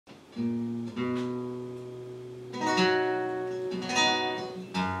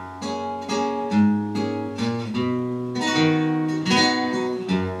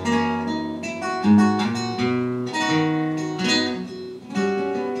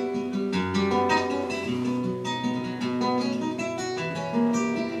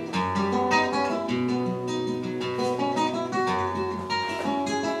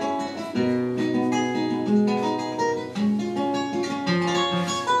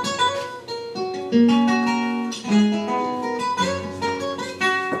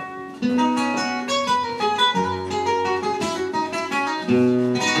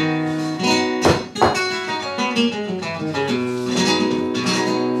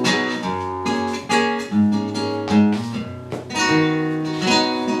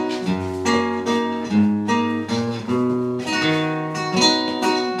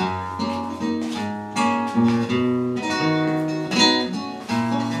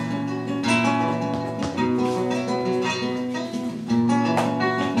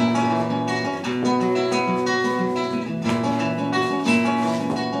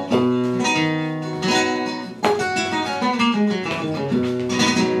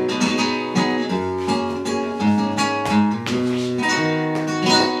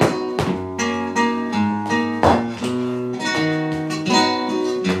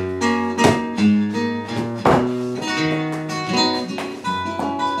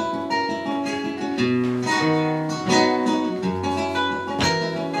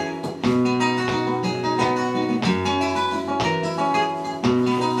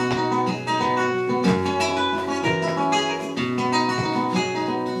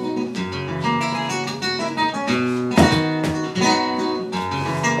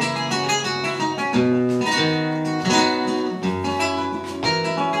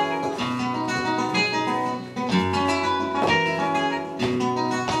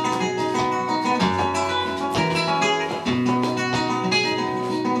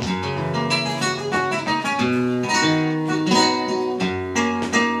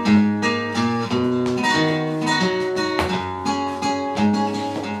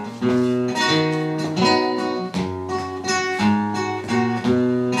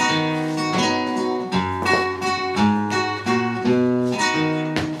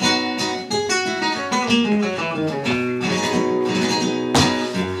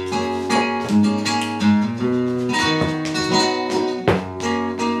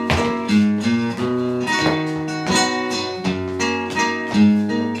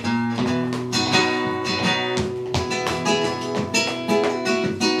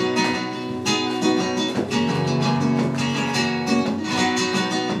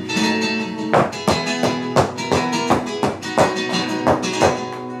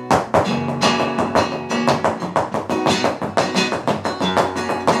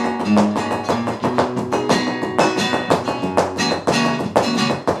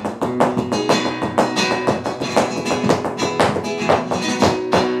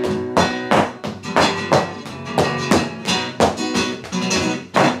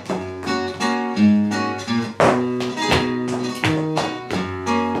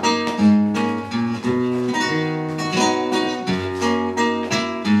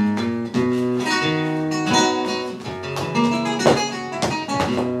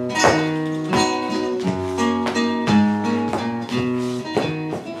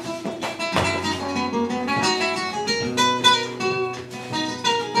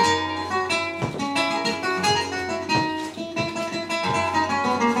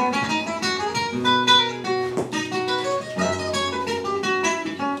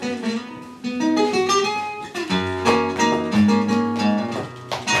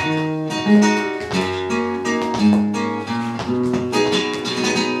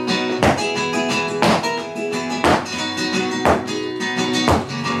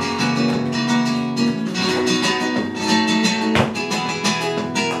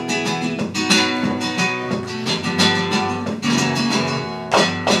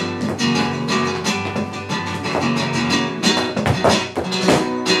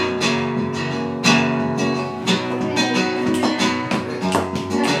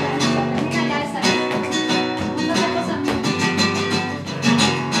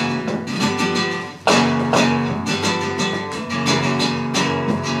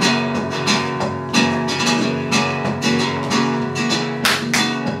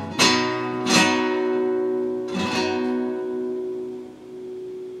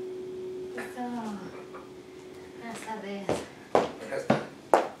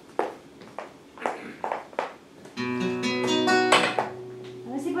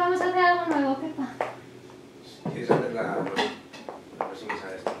Vamos a hacer algo nuevo, Kepa. ¿Quieres hacer la próxima esa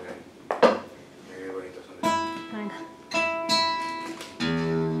de esto? Qué bonitos son. Venga.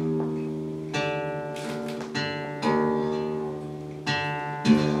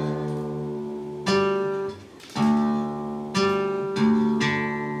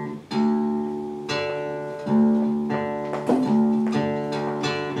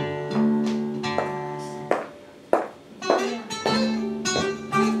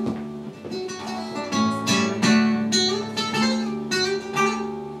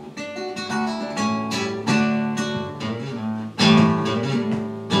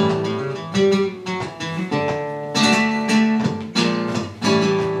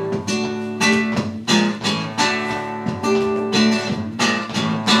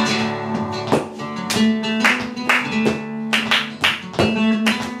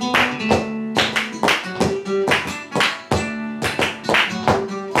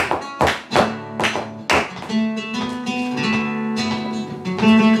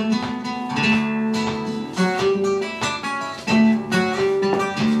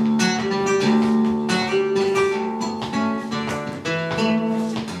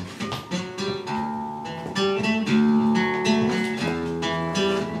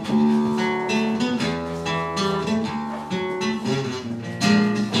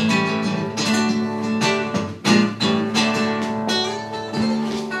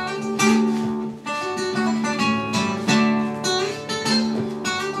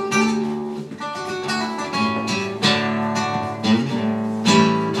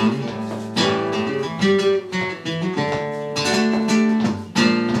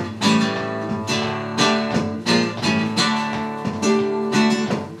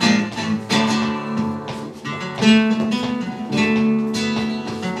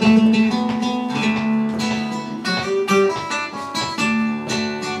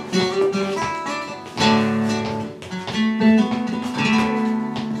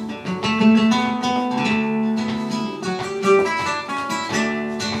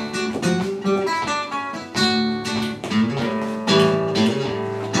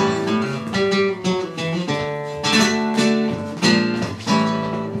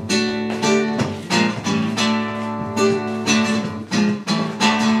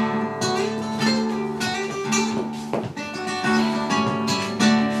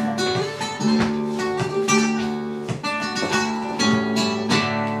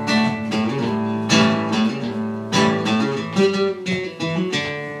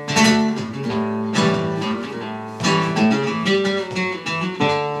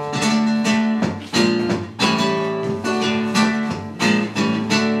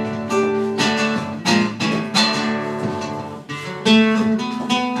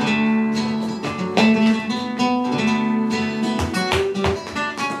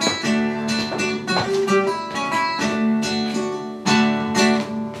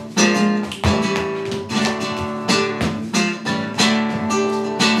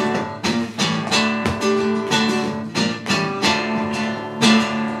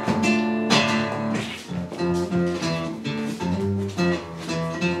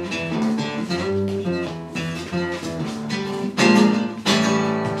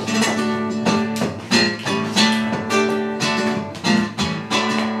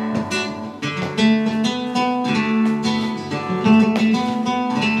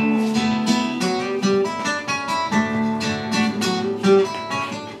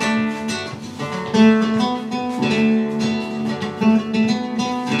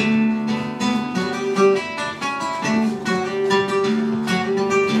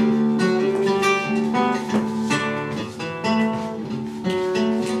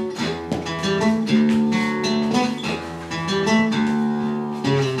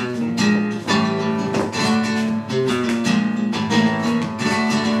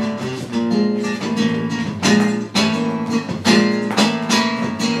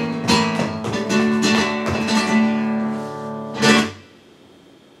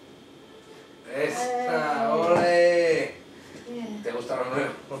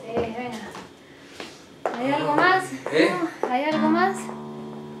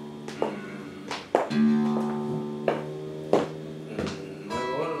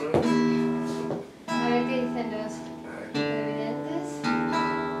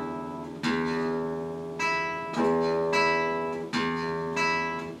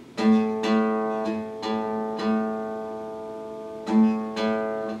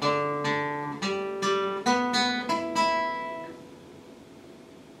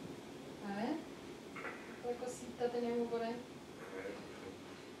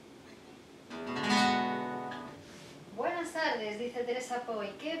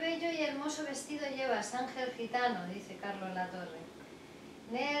 Qué bello y hermoso vestido llevas, Ángel Gitano, dice Carlos Latorre.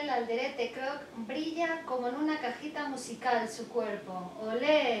 Nel Alderete Croc brilla como en una cajita musical su cuerpo.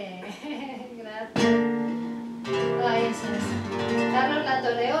 ¡Olé! Gracias. Ay, eso es. Carlos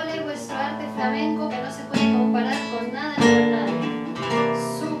Latorreole, vuestro arte flamenco que no se puede comparar con nada ni con nadie.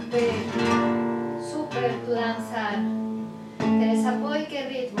 Súper tu danzar. Teresa Poi, qué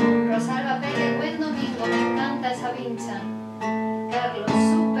ritmo. Rosalba Pérez, buen domingo, me encanta esa vincha. Carlos,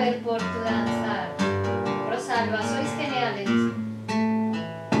 súper por tu danzar. Rosalba, sois geniales.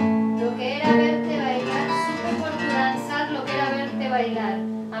 Lo que era verte bailar, supe por tu danzar lo que era verte bailar.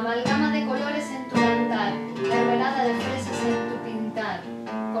 Amalgama de colores en tu cantar, mermelada de fresas en tu pintar.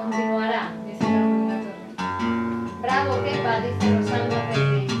 Continuará, dice la Torre. Bravo, Kepa, dice Rosalba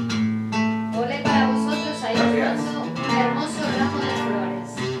Pérez. Ole para vosotros ahí al fondo, un hermoso ramo de flores.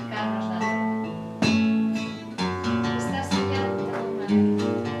 Carlos Lato. Esta silla,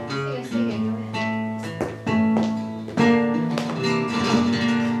 sigue,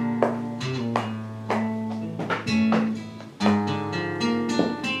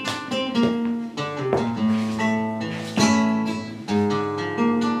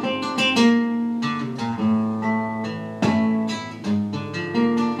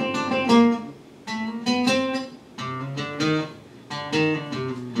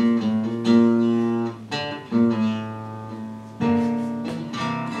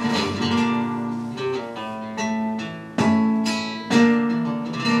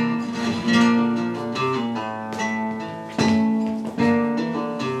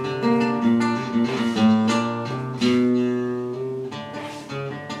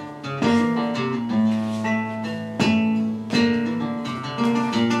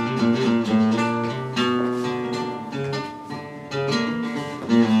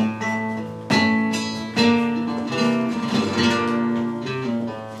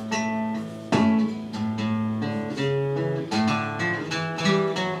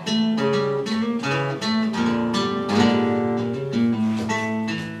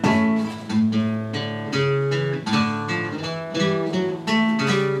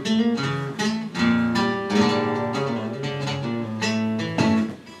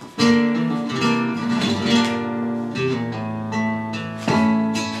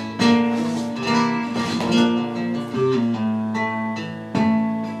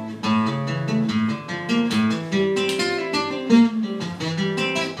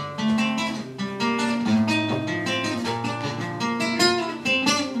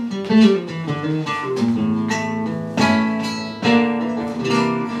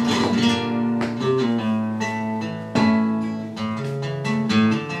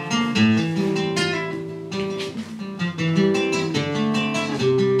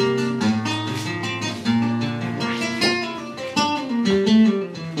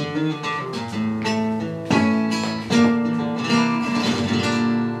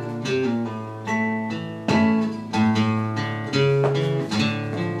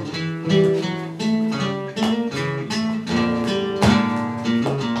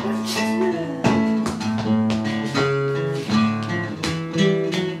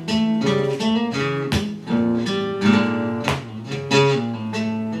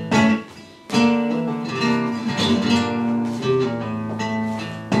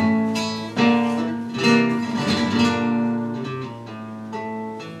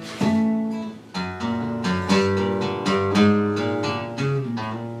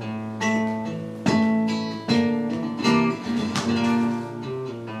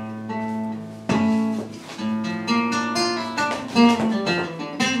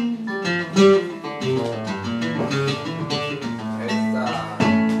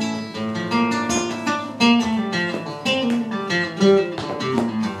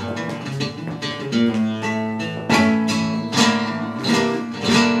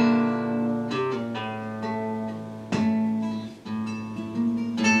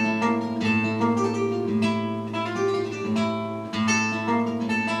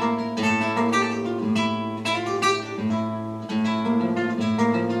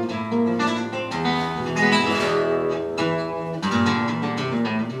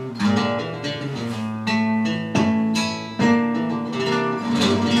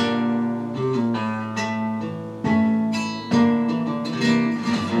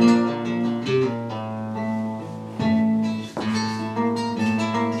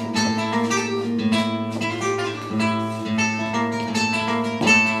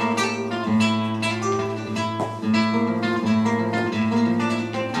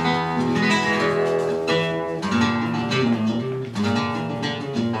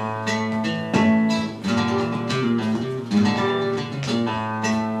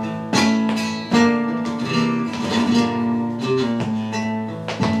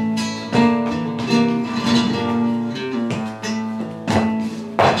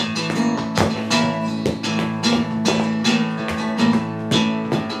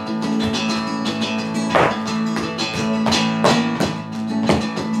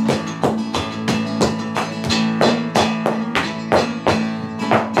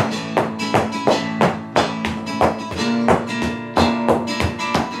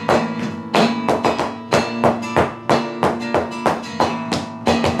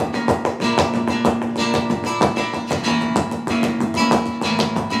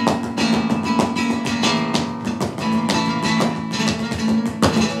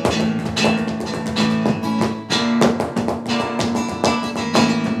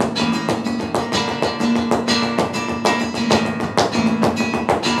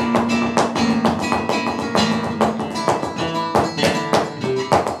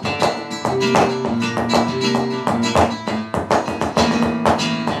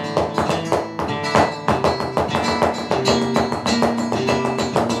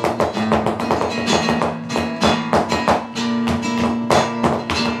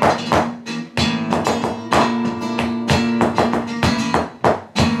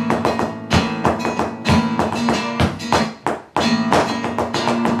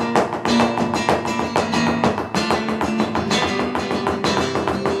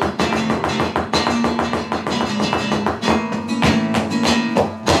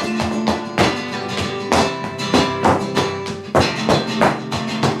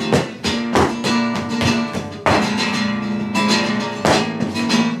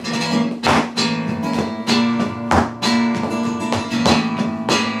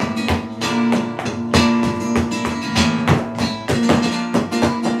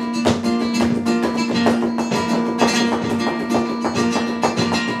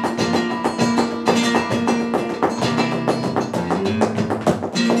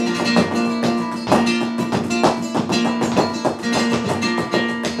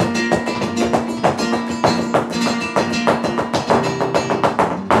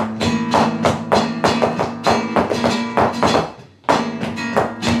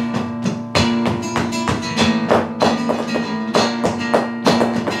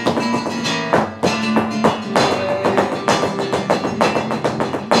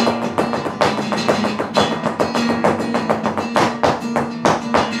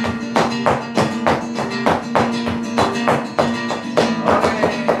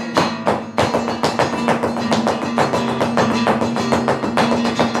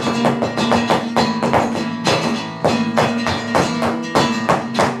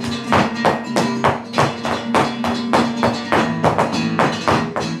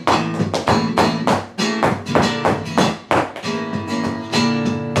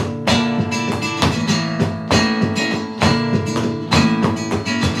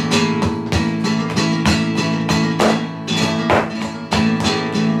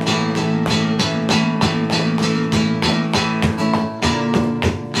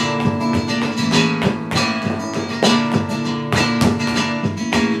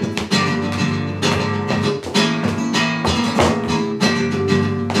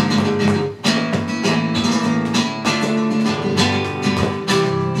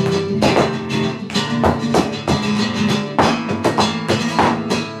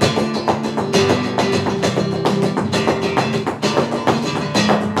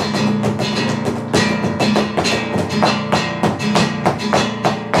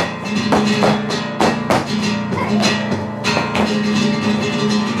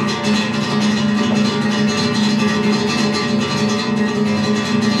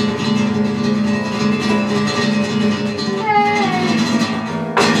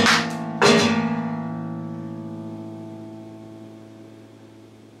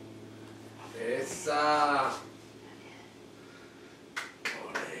 ¡Esa!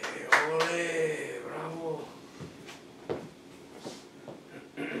 ¡Ole, ole! ¡Bravo!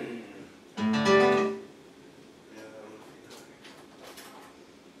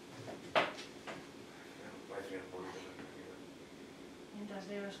 Mientras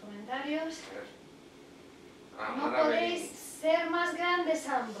leo los comentarios. Ah, No Mara podéis Benini. ser más grandes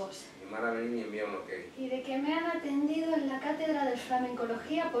ambos. Y Mara Benini envía un ok. Y de que me han atendido en la cátedra de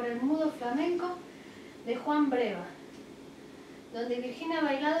flamencología por el mudo flamenco de Juan Breva, donde Virginia ha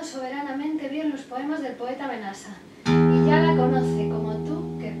bailado soberanamente bien los poemas del poeta Menassa, y ya la conoce como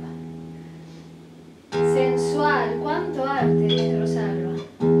tú, Kepa. Sensual, cuánto arte, dice Rosalba.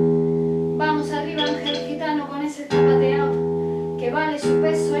 Vamos arriba, Ángel Gitano, con ese zapateado que vale su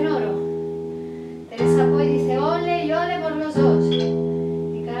peso en oro. Teresa Poy dice ole y ole por los dos.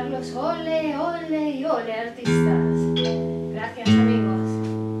 Y Carlos, ole, ole y ole, artistas. Gracias, amigos.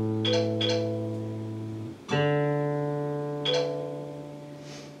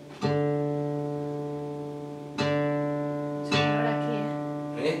 Mucho calor aquí,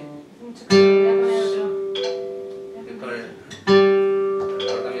 ¿Eh? Hace mucho calor, voy a poner otro. ¿Qué pones? Pero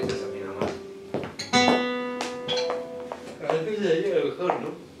ahora también se desafina más. A veces se llega mejor, ¿no?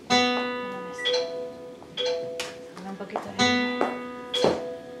 Un poquito de aire.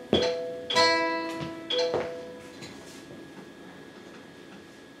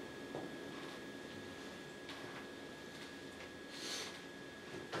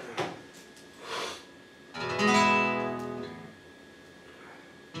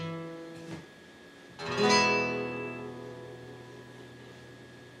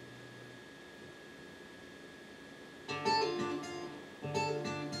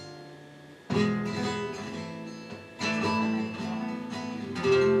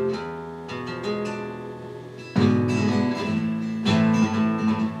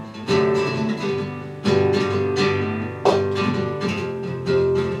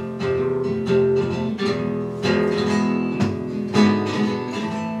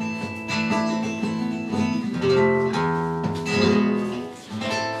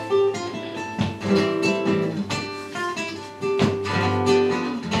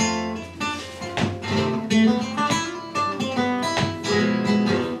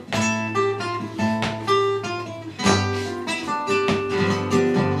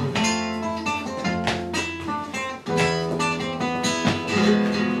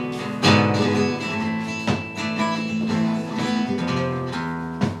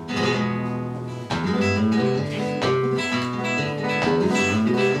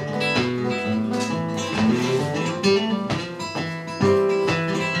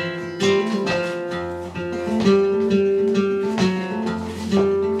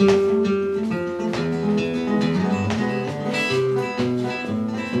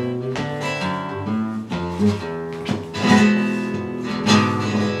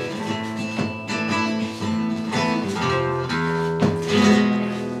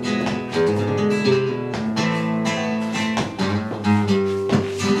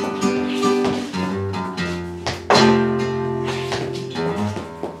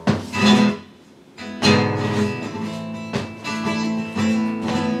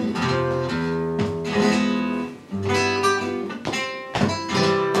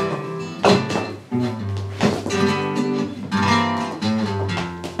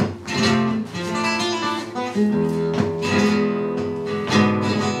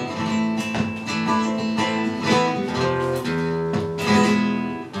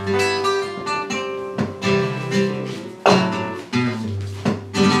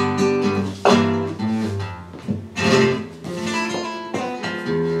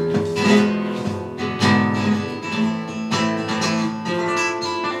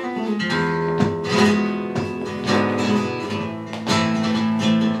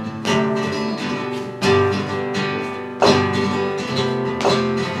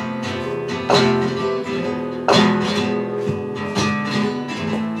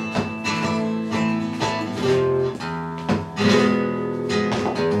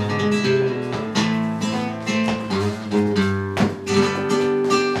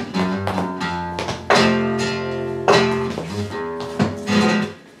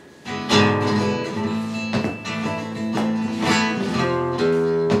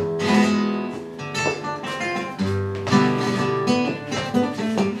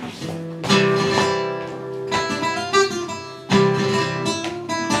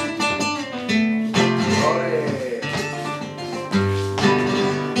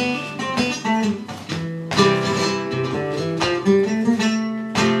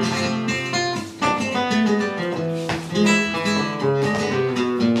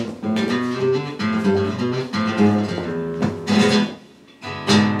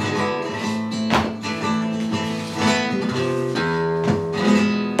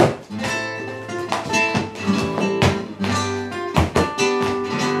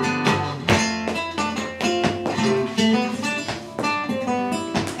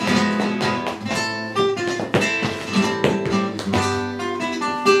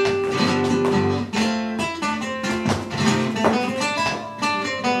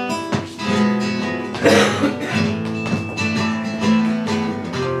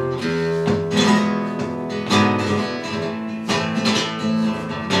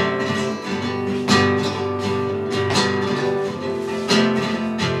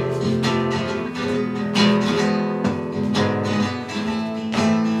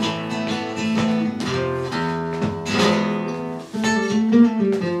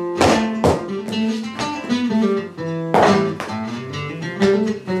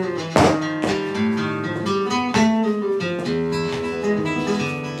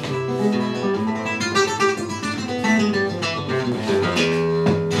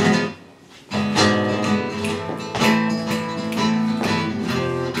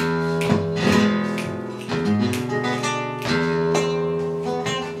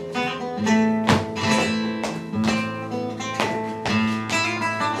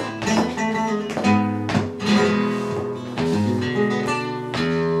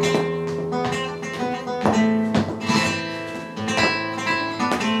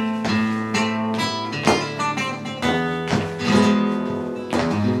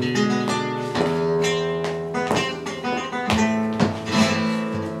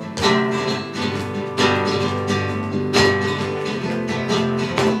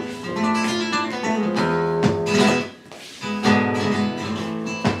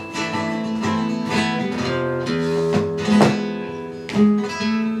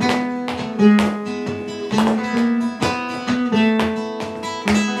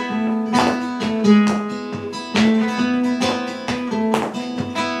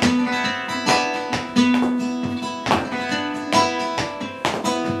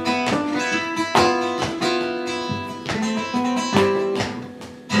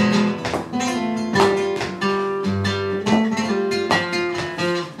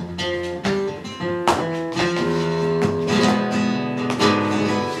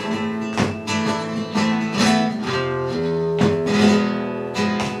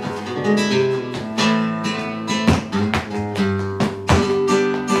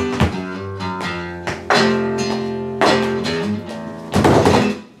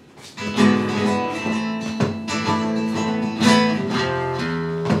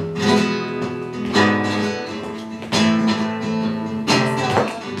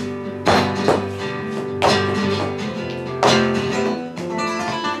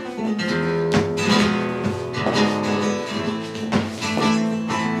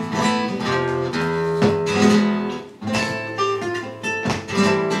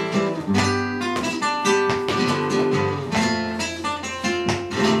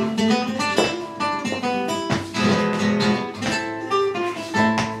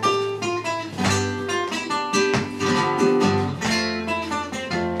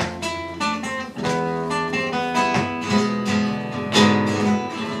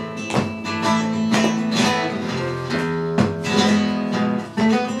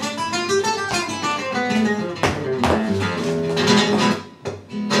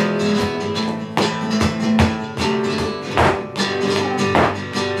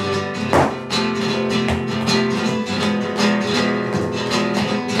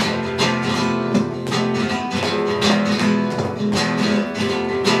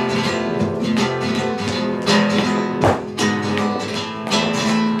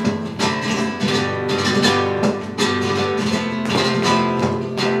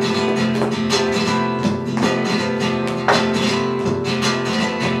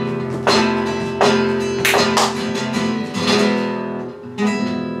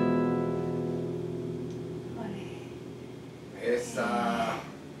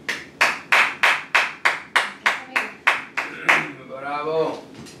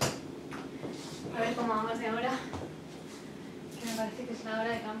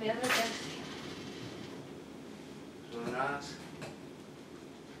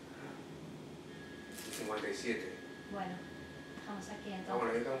 Bueno, vamos aquí entonces.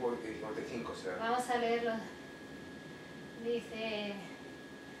 Bueno, yo tengo 55, o sea. Vamos a leerlo. Dice: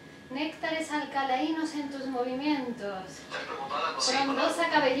 néctares alcalainos en tus movimientos, frondosa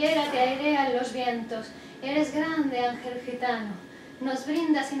cabellera te airean los vientos. Eres grande, Ángel gitano, nos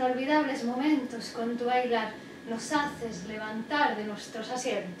brindas inolvidables momentos con tu bailar, nos haces levantar de nuestros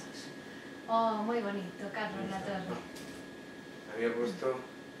asientos. Oh, muy bonito, Carlos Latorre. Había puesto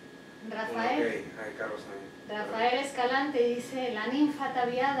Rafael. Ay, Carlos también. Rafael Escalante dice: la ninfa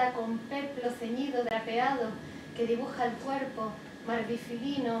ataviada con peplo ceñido drapeado que dibuja el cuerpo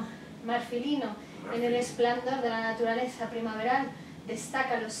marfilino en el esplendor de la naturaleza primaveral,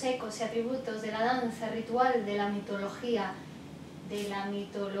 destaca los ecos y atributos de la danza ritual de la mitología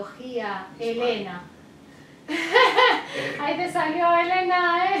helena. Ahí te salió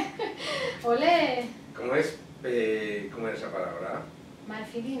Helena, ¿eh? Olé. ¿Cómo es? ¿Cómo era esa palabra?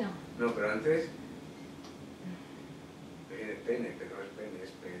 Marfilino. No, pero antes... pene, pero no es pene,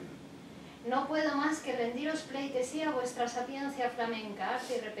 es pen. No puedo más que rendiros pleitesía a vuestra sapiencia flamenca,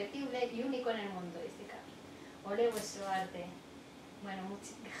 arte irrepetible y único en el mundo, dice Carlos. Olé vuestro arte. Bueno,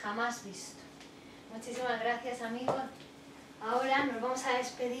 jamás visto. Muchísimas gracias, amigos. Ahora nos vamos a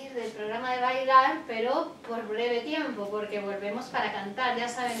despedir del programa de Bailar, pero por breve tiempo, porque volvemos para cantar. Ya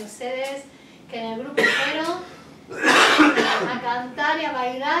saben ustedes que en el Grupo Cero a cantar y a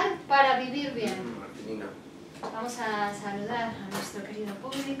bailar para vivir bien. Vamos a saludar a nuestro querido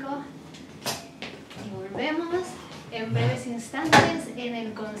público y volvemos en breves instantes en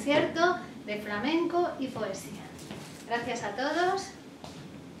el concierto de flamenco y poesía. Gracias a todos.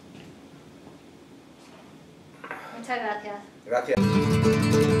 Muchas gracias. Gracias.